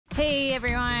Hey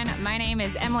everyone, my name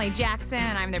is Emily Jackson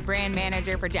and I'm the brand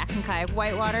manager for Jackson Kayak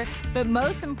Whitewater, but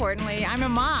most importantly, I'm a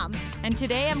mom. And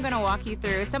today I'm gonna walk you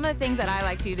through some of the things that I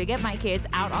like to do to get my kids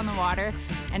out on the water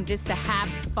and just to have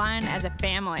fun as a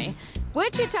family,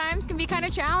 which at times can be kind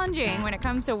of challenging when it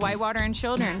comes to whitewater and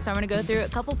children. So I'm gonna go through a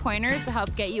couple pointers to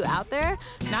help get you out there,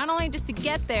 not only just to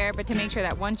get there, but to make sure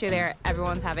that once you're there,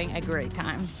 everyone's having a great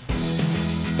time.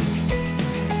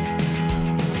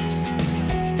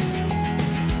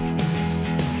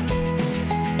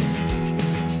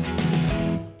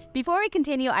 Before we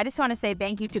continue, I just want to say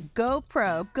thank you to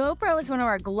GoPro. GoPro is one of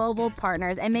our global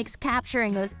partners and makes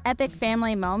capturing those epic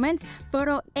family moments,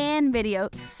 photo and video,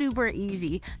 super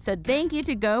easy. So thank you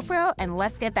to GoPro, and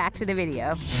let's get back to the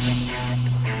video.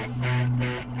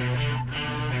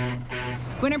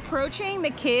 When approaching the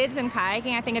kids and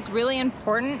kayaking, I think it's really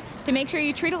important to make sure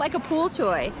you treat it like a pool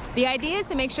toy. The idea is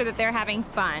to make sure that they're having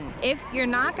fun. If you're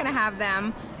not gonna have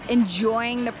them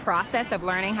enjoying the process of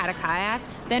learning how to kayak,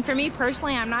 then for me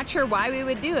personally, I'm not sure why we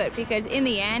would do it, because in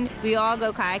the end, we all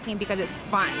go kayaking because it's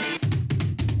fun.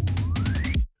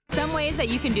 Some ways that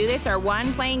you can do this are,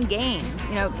 one, playing games.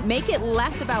 You know, make it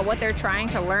less about what they're trying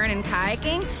to learn in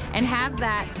kayaking and have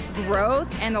that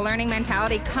growth and the learning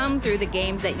mentality come through the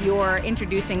games that you're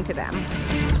introducing to them.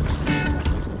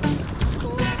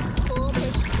 Pull,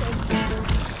 push, push.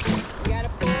 You gotta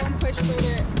pull and push through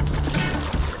it.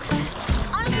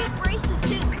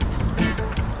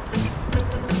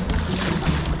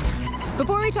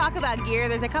 Before we talk about gear,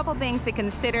 there's a couple things to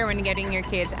consider when getting your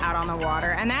kids out on the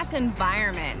water, and that's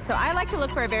environment. So I like to look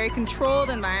for a very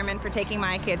controlled environment for taking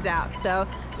my kids out. So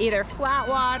either flat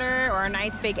water or a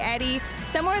nice big eddy,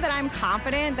 somewhere that I'm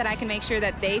confident that I can make sure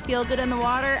that they feel good in the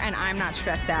water and I'm not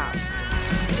stressed out.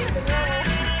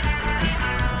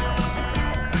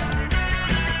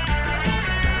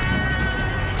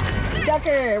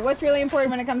 Tucker, what's really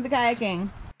important when it comes to kayaking?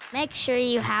 Make sure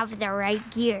you have the right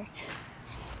gear.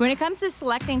 When it comes to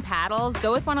selecting paddles,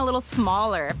 go with one a little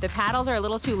smaller. If the paddles are a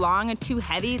little too long and too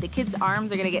heavy, the kids'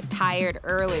 arms are gonna get tired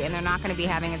early and they're not gonna be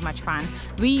having as much fun.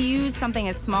 We use something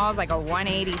as small as like a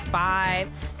 185,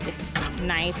 this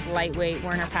nice lightweight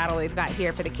Werner paddle we've got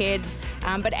here for the kids.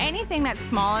 But anything that's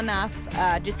small enough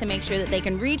just to make sure that they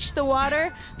can reach the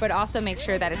water, but also make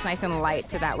sure that it's nice and light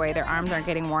so that way their arms aren't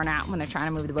getting worn out when they're trying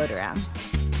to move the boat around.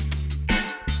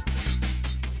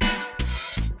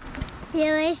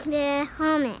 Here is the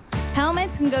helmet.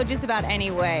 Helmets can go just about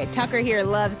any way. Tucker here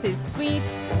loves his Sweet.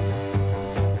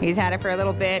 He's had it for a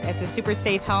little bit. It's a super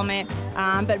safe helmet,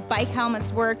 but bike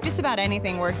helmets work. Just about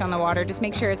anything works on the water. Just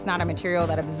make sure it's not a material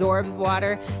that absorbs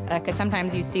water, because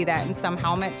sometimes you see that in some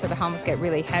helmets, so the helmets get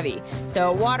really heavy.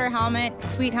 So a water helmet,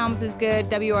 Sweet helmets is good,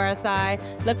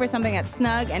 WRSI. Look for something that's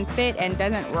snug and fit and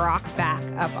doesn't rock back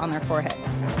up on their forehead.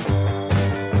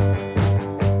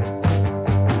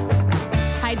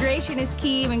 Hydration is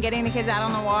key when getting the kids out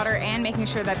on the water and making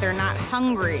sure that they're not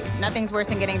hungry. Nothing's worse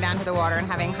than getting down to the water and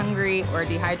having hungry or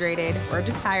dehydrated or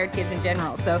just tired kids in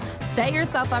general. So set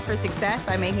yourself up for success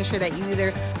by making sure that you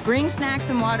either bring snacks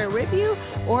and water with you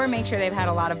or make sure they've had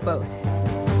a lot of both.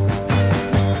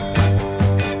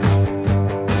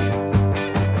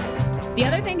 The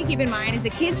other thing to keep in mind is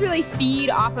the kids really feed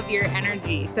off of your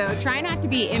energy. So try not to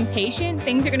be impatient.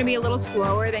 Things are gonna be a little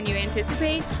slower than you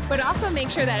anticipate, but also make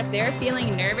sure that if they're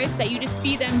feeling nervous, that you just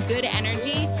feed them good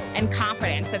energy and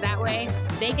confidence. So that way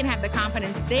they can have the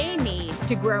confidence they need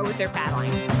to grow with their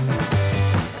paddling.